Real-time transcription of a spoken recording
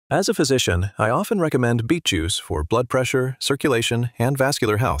As a physician, I often recommend beet juice for blood pressure, circulation, and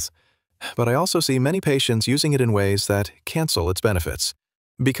vascular health. But I also see many patients using it in ways that cancel its benefits.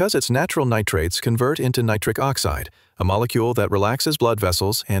 Because its natural nitrates convert into nitric oxide, a molecule that relaxes blood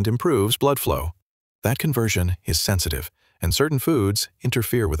vessels and improves blood flow. That conversion is sensitive, and certain foods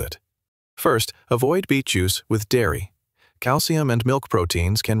interfere with it. First, avoid beet juice with dairy. Calcium and milk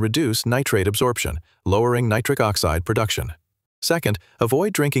proteins can reduce nitrate absorption, lowering nitric oxide production. Second,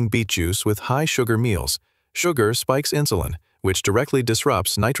 avoid drinking beet juice with high-sugar meals. Sugar spikes insulin, which directly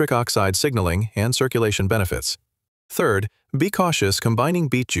disrupts nitric oxide signaling and circulation benefits. Third, be cautious combining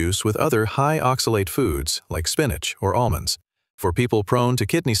beet juice with other high-oxalate foods like spinach or almonds. For people prone to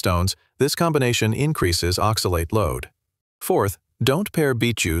kidney stones, this combination increases oxalate load. Fourth, don't pair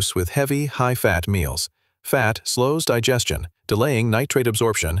beet juice with heavy, high-fat meals. Fat slows digestion, delaying nitrate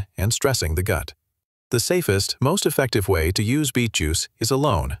absorption and stressing the gut. The safest, most effective way to use beet juice is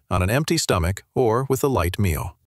alone, on an empty stomach, or with a light meal.